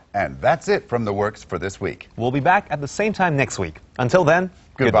And that's it from The Works for this week. We'll be back at the same time next week. Until then,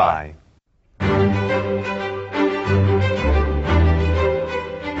 goodbye.